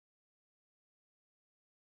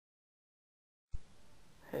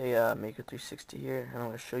Hey, Maker360 here, and I'm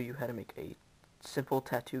going to show you how to make a simple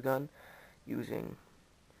tattoo gun using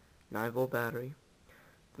 9-volt battery,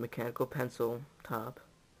 the mechanical pencil top,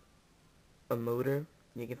 a motor.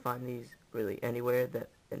 You can find these really anywhere that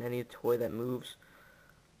in any toy that moves.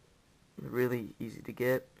 Really easy to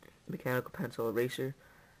get. Mechanical pencil eraser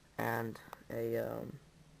and a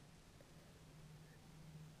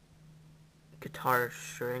guitar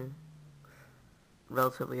string,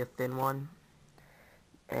 relatively a thin one.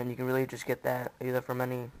 And you can really just get that either from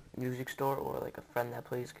any music store or like a friend that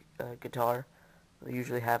plays guitar. They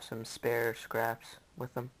usually have some spare scraps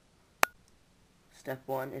with them. Step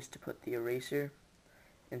 1 is to put the eraser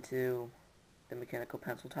into the mechanical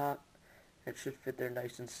pencil top. It should fit there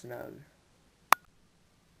nice and snug.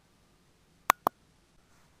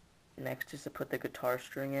 Next is to put the guitar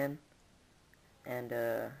string in and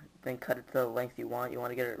then cut it to the length you want. You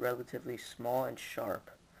want to get it relatively small and sharp,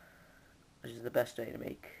 which is the best way to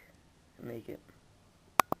make it.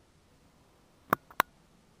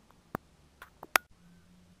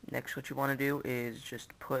 Next, what you want to do is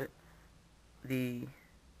just put this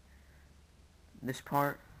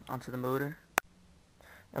part onto the motor,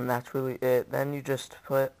 and that's really it. Then you just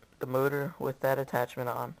put the motor with that attachment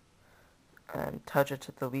on and touch it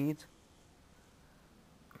to the leads,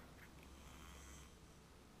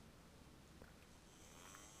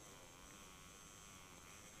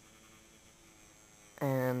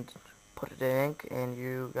 and put it in ink, and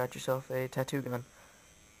you got yourself a tattoo gun.